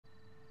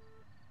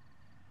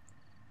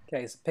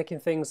Okay, so picking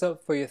things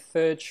up for your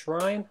third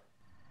shrine.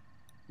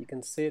 You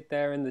can see it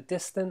there in the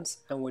distance,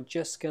 and we're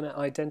just going to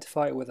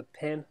identify it with a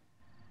pin.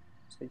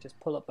 So you just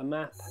pull up the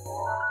map.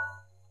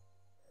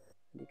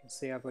 You can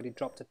see I've already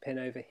dropped a pin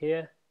over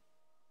here.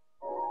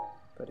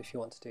 But if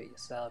you want to do it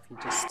yourself, you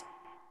just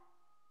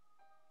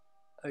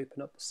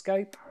open up the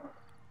scope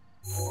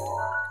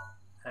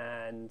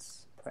and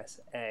press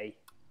A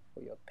for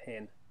your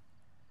pin.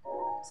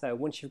 So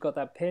once you've got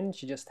that pinned,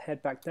 you just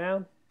head back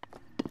down.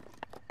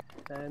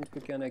 And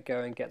we're going to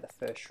go and get the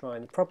first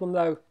shrine. The problem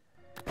though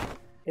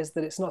is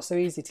that it's not so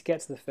easy to get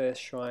to the first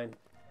shrine.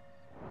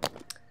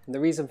 And the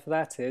reason for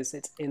that is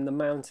it's in the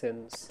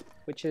mountains,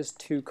 which is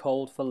too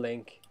cold for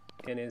Link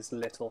in his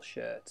little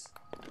shirt.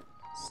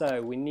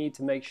 So we need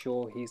to make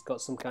sure he's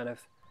got some kind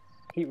of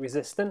heat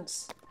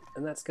resistance,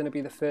 and that's going to be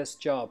the first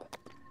job.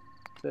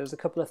 So there's a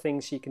couple of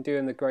things you can do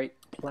in the Great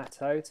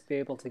Plateau to be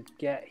able to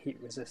get heat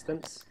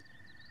resistance.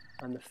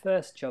 And the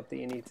first job that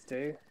you need to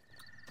do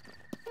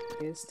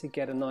is to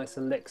get a nice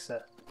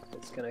elixir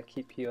that's going to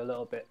keep you a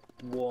little bit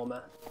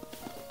warmer.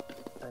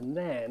 And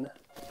then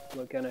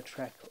we're going to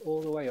trek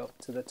all the way up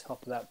to the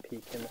top of that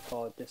peak in the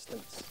far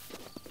distance,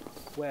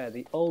 where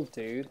the old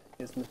dude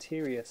is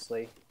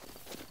mysteriously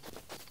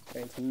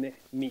going to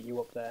meet you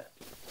up there.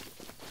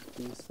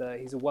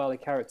 He's a wily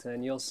character,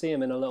 and you'll see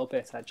him in a little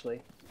bit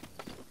actually.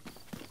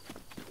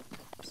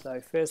 So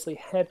firstly,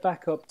 head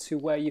back up to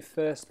where you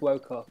first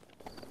woke up,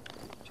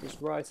 which is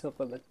right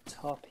up at the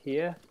top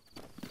here.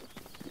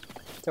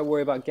 Don't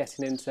worry about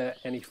getting into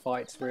any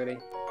fights really.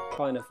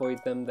 Try and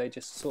avoid them, they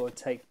just sort of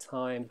take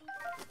time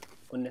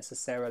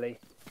unnecessarily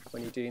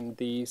when you're doing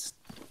these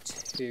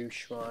two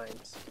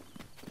shrines.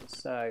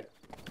 So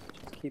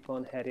just keep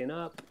on heading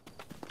up,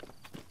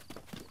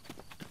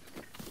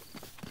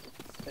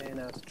 staying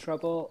out of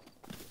trouble,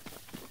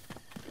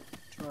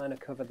 trying to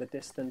cover the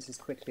distance as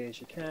quickly as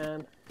you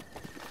can.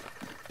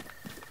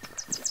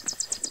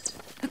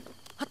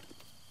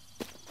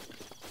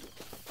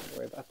 Don't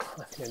worry about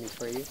climbing any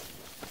trees.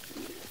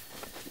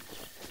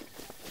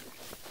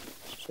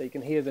 So you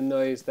can hear the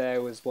noise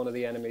there was one of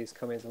the enemies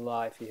coming to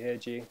life. He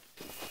heard you,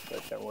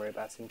 but don't worry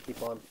about him.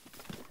 Keep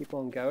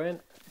on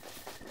going.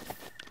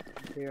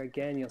 Here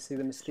again, you'll see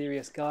the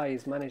mysterious guy.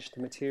 He's managed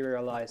to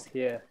materialize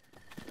here.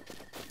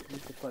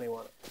 He's the funny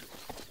one.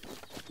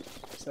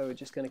 So we're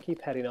just going to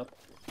keep heading up,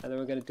 and then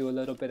we're going to do a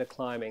little bit of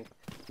climbing.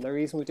 And the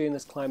reason we're doing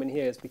this climbing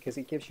here is because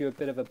it gives you a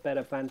bit of a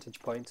better vantage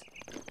point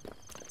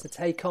to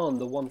take on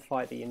the one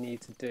fight that you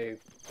need to do.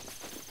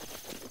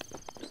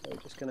 So we're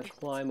just going to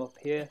climb up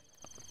here.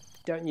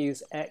 Don't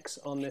use X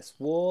on this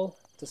wall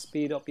to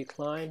speed up your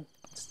climb.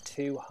 It's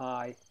too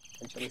high,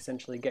 and you'll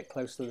essentially get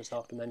close to the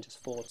top and then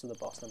just fall to the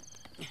bottom.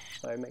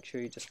 So make sure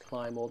you just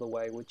climb all the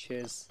way, which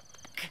is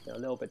a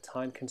little bit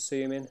time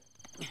consuming.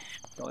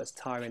 Not as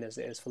tiring as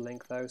it is for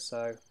Link though,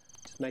 so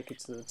just make it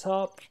to the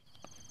top.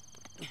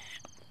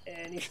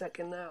 Any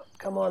second now.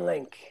 Come on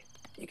Link,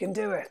 you can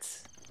do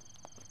it.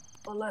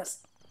 One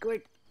last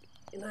quick,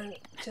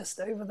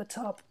 just over the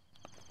top.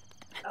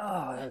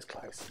 Oh, that was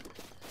close.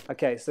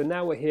 Okay, so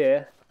now we're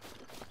here,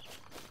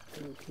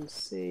 and you can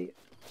see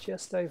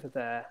just over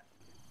there,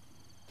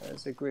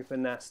 there's a group of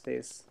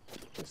nasties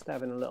just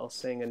having a little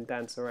sing and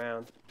dance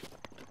around.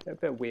 They're a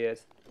bit weird.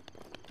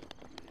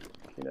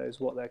 Who knows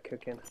what they're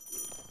cooking.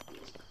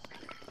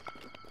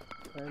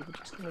 And we're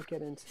just going to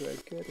get into a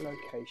good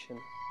location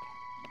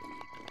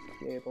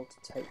to be able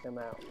to take them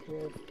out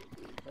with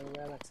a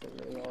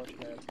relatively large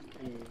amount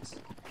of ease.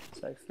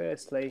 So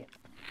firstly,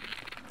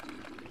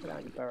 get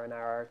out your bow and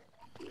arrow.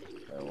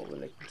 And what we're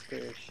looking to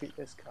do is shoot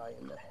this guy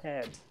in the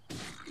head.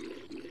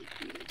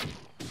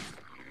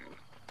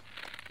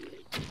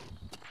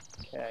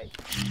 Okay.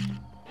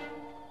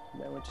 And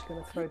then we're just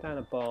going to throw down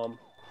a bomb.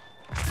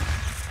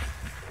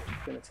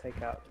 Just going to take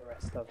out the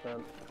rest of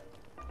them.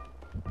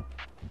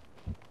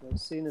 And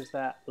as soon as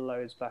that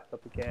loads back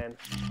up again,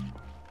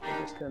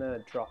 we're just going to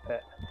drop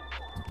it.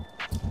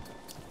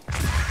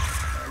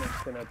 And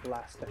it's going to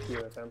blast a few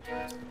of them.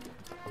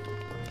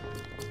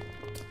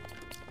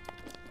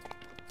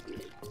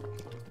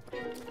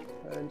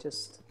 And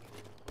just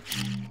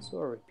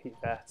sort of repeat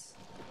that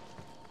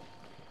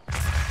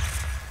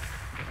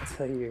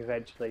until you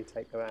eventually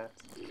take them out.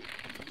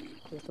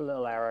 Just a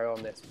little arrow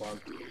on this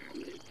one.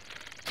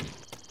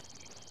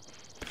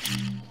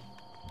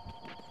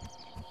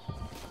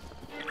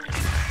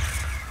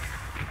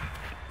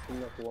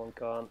 Another one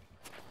gone.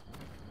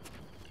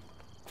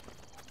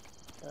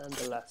 And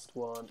the last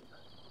one.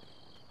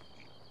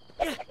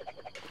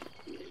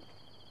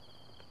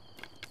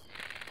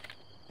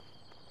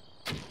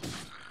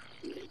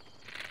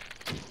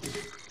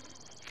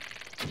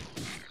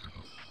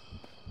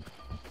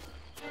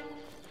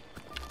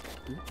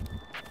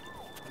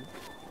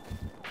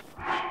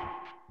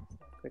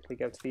 Quickly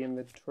go to the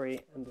inventory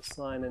and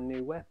assign a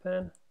new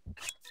weapon.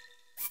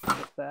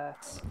 With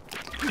that,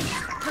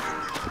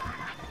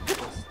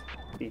 just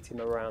beat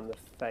him around the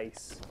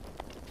face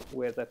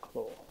with a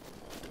claw.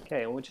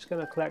 Okay, and we're just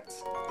going to collect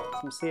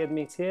some seared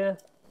meat here.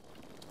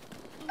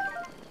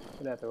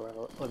 And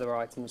other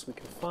items we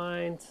can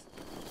find.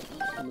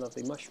 Some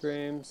lovely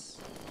mushrooms.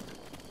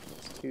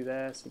 There's 2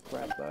 there, so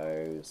grab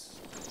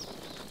those.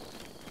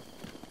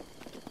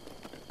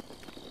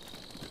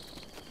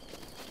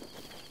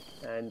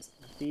 And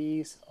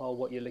these are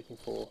what you're looking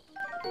for.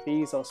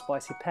 These are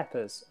spicy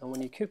peppers, and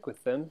when you cook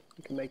with them,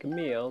 you can make a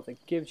meal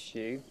that gives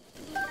you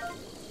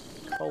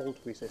cold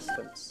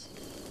resistance.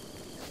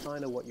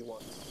 Kind of what you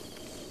want.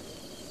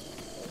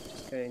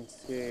 So I'm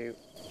just going to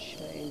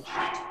change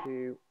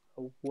to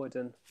a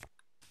wooden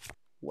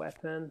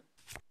weapon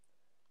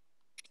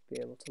to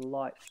be able to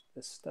light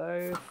the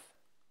stove.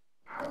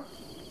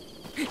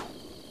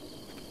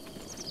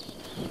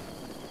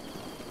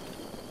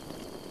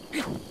 There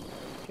we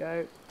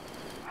go.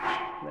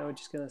 Now we're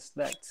just going to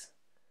select,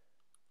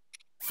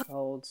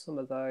 hold some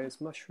of those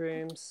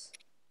mushrooms,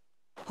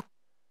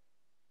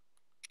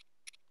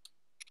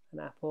 an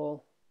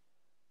apple,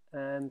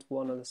 and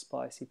 1 of the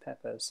spicy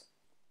peppers.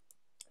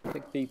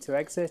 Click B to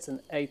exit and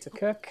A to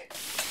cook.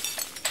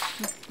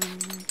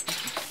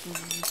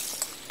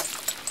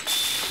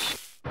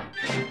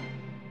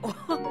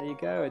 And there you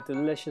go, a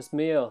delicious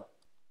meal,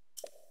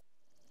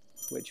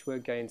 which we're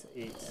going to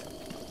eat.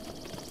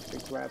 So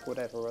grab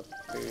whatever other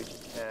food you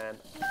can,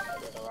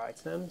 other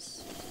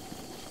items.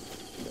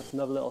 And there's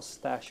another little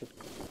stash of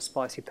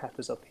spicy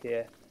peppers up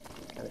here,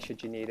 kind of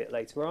should you need it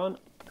later on.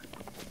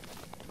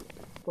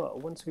 But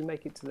once we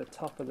make it to the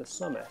top of the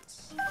summit,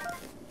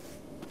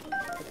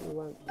 we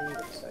won't need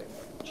it so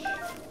much.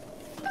 Yeah,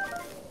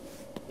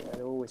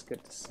 they're always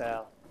good to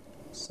sell.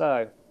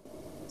 So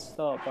let's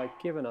start by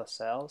giving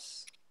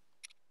ourselves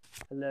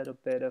a little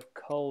bit of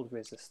cold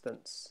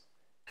resistance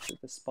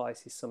with the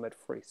spicy summit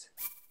fruit.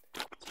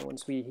 So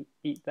once we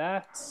eat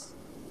that,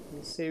 you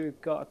can see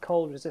we've got a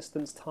cold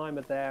resistance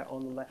timer there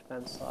on the left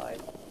hand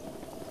side.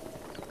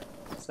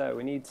 So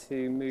we need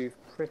to move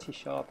pretty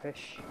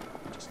sharpish.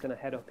 I'm just going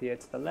to head up here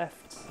to the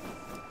left,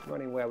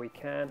 running where we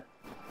can,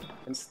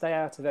 and stay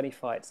out of any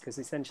fights, because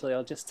essentially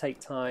I'll just take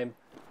time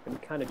and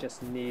kind of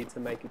just need to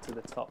make it to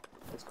the top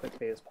as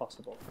quickly as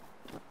possible.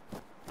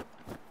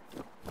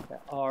 There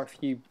are a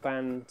few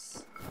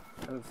bands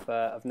of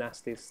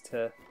nasties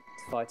to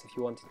fight if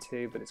you wanted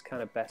to, but it's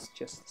kind of best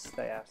just to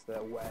stay out of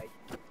their way.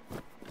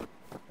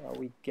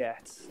 We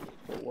get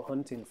what we're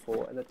hunting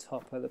for at the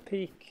top of the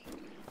peak.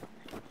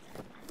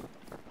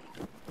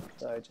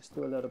 So just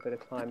do a little bit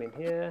of climbing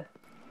here.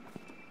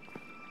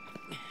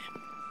 You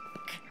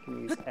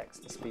can use X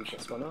to speed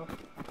this one up.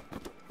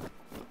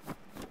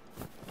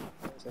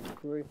 There's a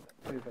group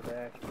over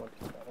there if you wanted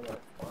to have a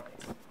little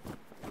fight.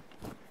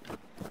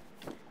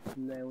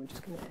 And then we're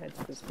just going to head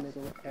to this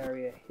middle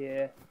area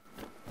here.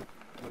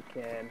 And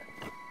again,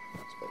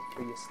 just wait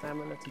for your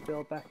stamina to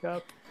build back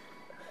up,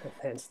 and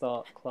then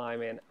start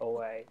climbing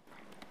away.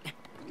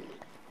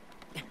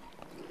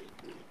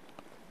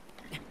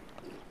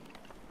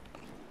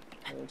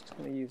 And we're just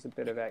going to use a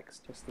bit of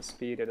X just to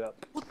speed it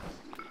up.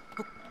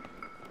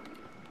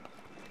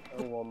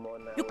 And 1 more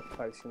now, we're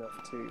close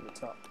enough to the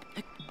top.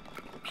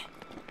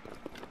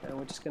 And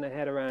we're just going to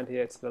head around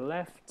here to the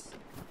left.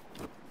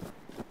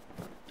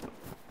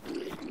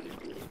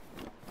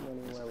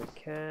 Running where we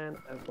can,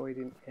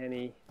 avoiding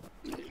any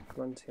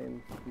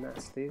grunting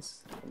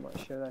nasties that might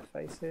show their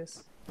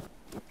faces.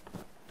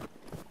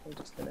 We're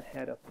just going to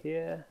head up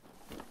here.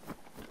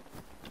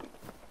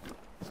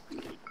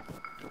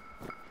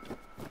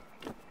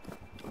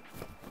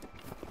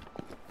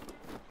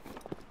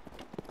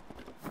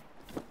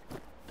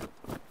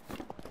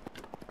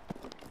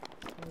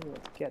 What we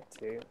want to get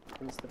to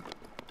is the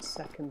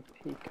second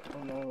peak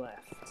on the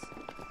left,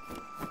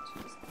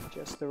 which is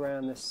just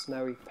around this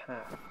snowy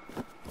path.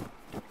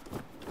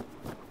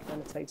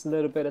 And it takes a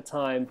little bit of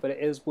time, but it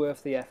is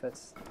worth the effort,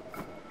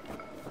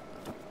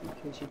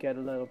 because you get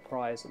a little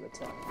prize at the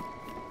top.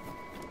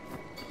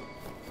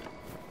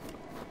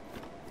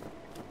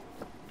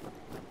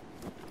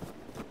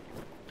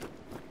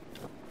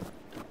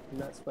 And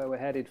that's where we're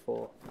headed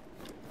for.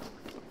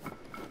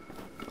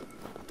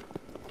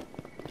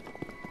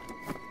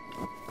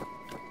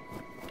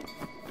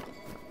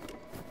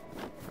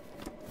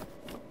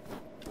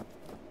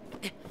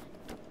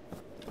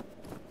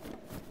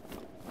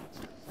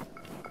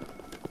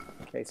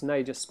 Okay, so now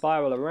you just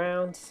spiral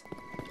around.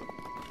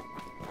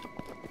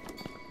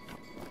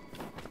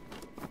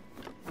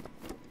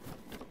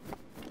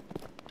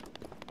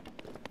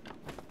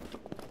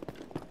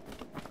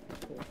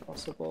 If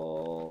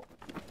possible.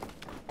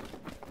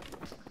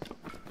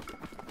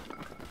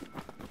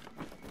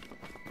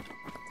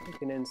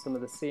 Taking in some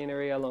of the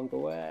scenery along the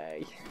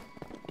way.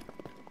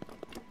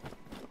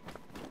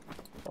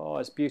 Oh,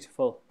 it's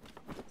beautiful.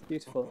 It's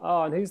beautiful.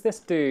 Oh, and who's this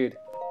dude?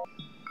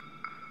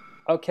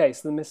 Okay,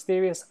 so the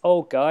mysterious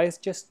old guy's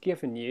just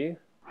given you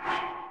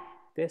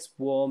this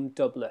warm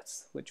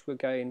doublet, which we're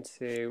going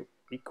to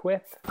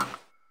equip,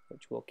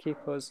 which will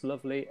keep us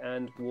lovely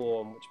and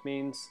warm, which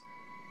means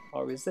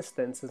our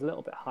resistance is a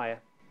little bit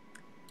higher.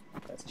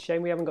 It's a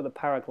shame we haven't got the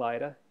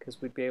paraglider,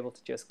 because we'd be able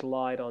to just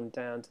glide on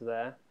down to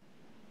there.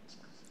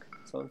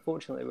 So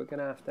unfortunately we're going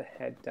to have to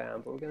head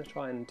down, but we're going to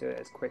try and do it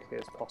as quickly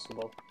as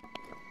possible.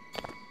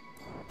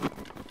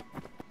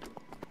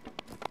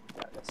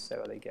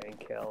 necessarily getting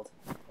killed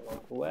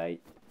along the way.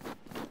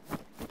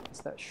 Because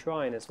that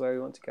shrine is where we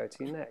want to go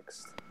to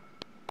next.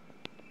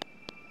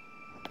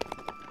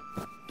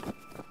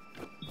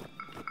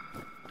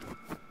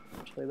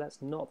 Actually,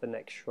 that's not the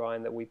next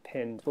shrine that we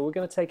pinned, but we're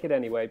going to take it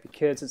anyway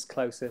because it's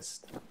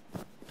closest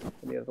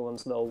and the other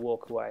one's a little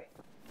walk away.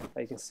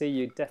 Now you can see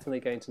you're definitely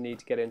going to need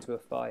to get into a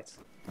fight.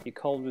 Your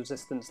cold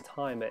resistance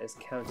timer is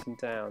counting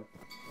down,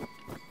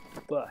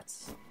 but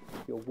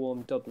your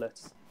warm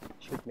doublet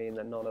should mean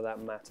that none of that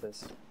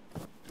matters.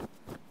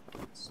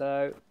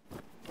 So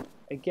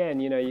again,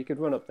 you know, you could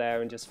run up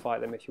there and just fight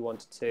them if you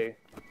wanted to,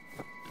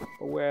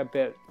 but we're a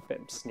bit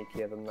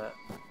sneakier than that.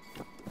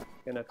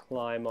 Gonna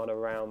climb on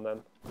around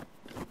them,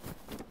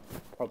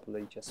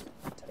 probably just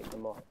take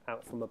them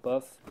out from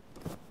above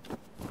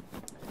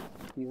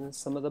using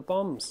some of the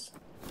bombs.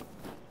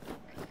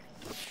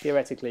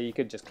 Theoretically, you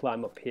could just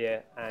climb up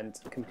here and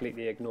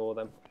completely ignore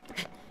them.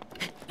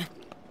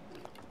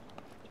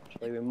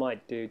 Actually, we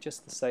might do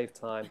just to save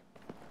time.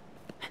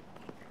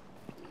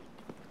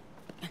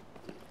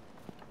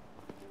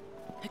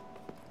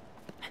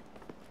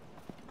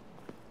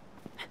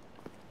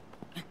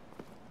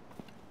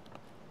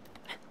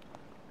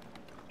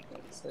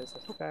 Okay, so it's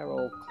a fair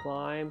old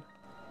climb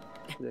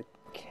to the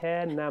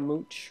Keh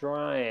Namut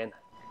Shrine.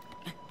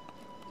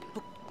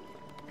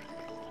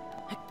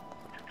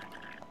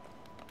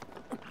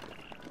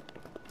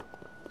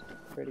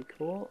 Pretty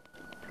cool.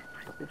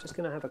 We're just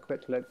going to have a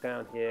quick look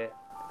down here.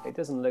 It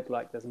doesn't look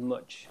like there's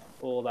much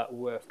all that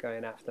worth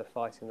going after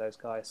fighting those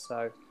guys,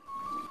 so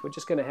we're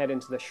just going to head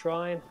into the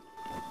shrine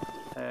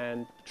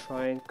and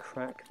try and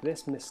crack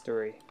this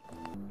mystery.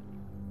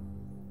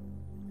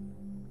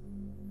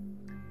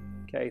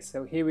 Okay,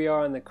 so here we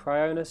are in the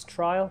Cryonis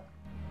trial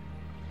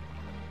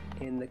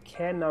in the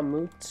Keh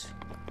Namut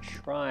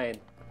Shrine.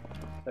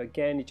 So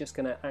again, you're just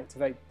going to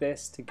activate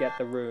this to get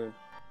the rune.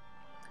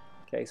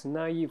 Okay, so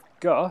now you've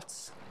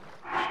got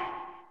a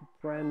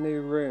brand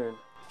new rune,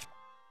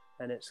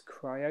 and it's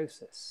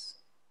Cryonis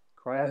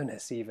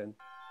even.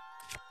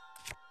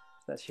 So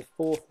that's your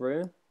fourth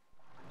rune,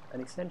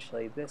 and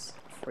essentially this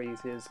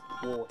freezes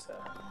water.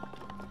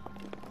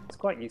 It's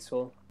quite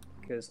useful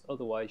because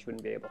otherwise you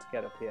wouldn't be able to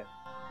get up here.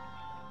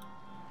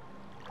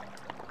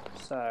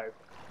 So,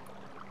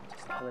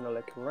 just having a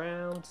look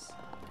around,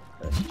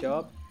 first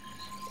job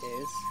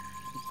is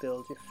to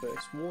build your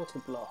first water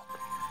block.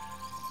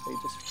 So you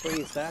just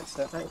freeze that,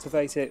 so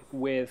activate it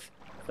with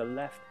the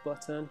left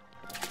button,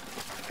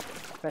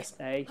 press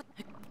A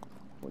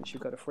once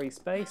you've got a free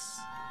space,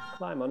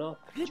 climb on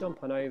up,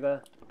 jump on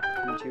over,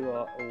 and you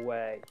are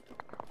away.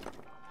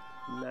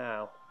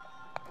 Now,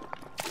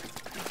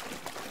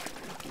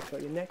 you've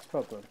got your next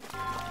problem,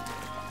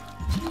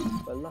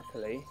 but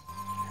luckily you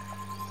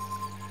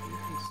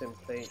can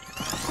simply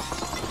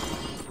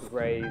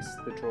raise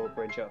the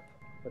drawbridge up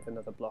with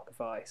another block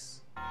of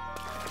ice.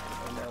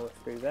 And now we're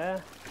through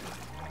there.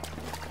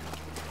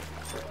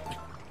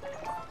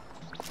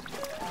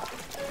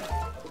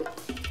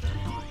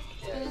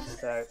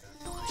 So,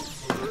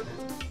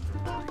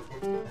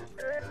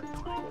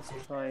 just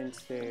trying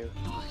to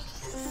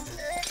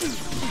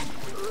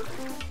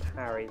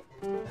parry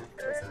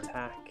this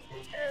attack.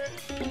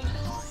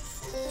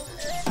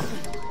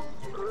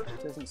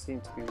 It doesn't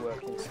seem to be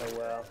working so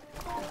well.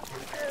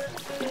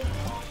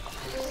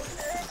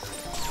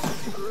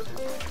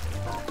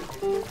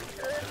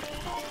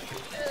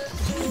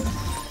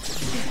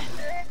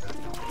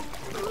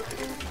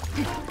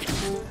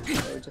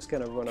 So we're just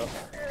going to run up,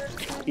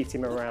 eat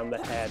him around the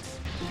head.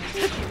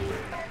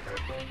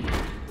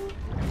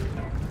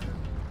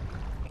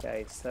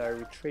 Okay, so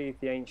retrieve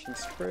the ancient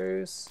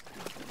screws.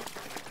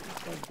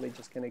 Probably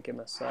just going to give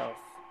myself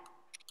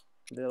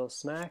a little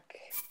snack.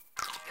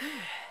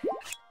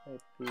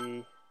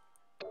 Maybe,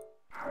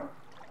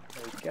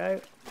 there we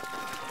go.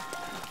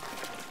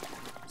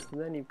 And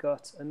then you've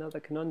got another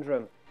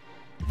conundrum.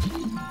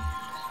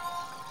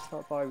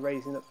 Start by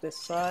raising up this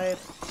side.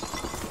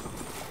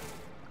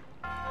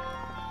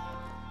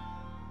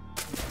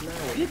 Now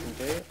what you can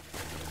do,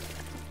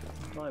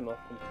 climb up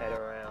and head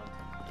around.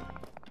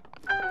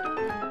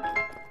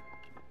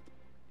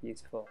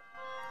 Beautiful.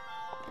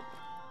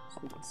 So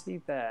you can see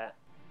there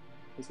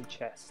is a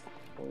chest.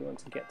 We want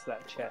to get to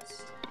that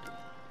chest.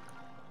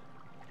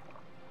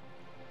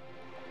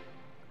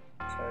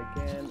 So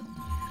again,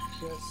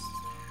 just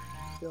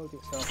build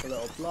yourself a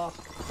little block.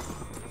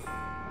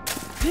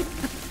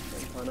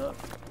 Jump on up.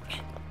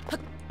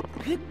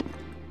 And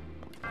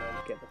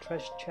get the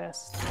treasure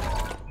chest.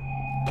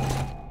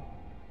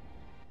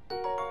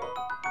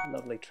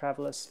 Lovely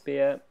traveller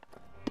spear.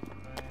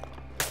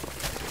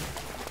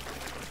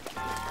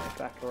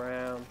 Back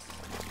around.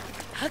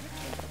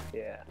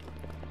 Yeah.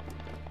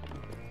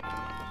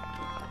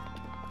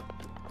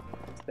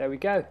 There we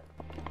go.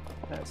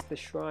 That's the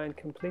shrine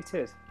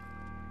completed.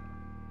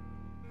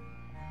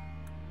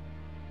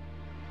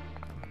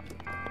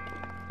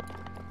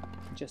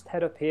 Just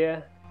head up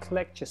here,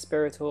 collect your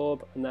spirit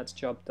orb, and that's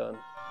job done.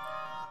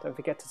 Don't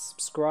forget to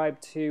subscribe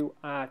to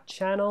our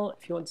channel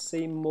if you want to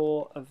see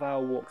more of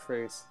our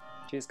walkthroughs.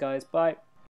 Cheers guys, bye.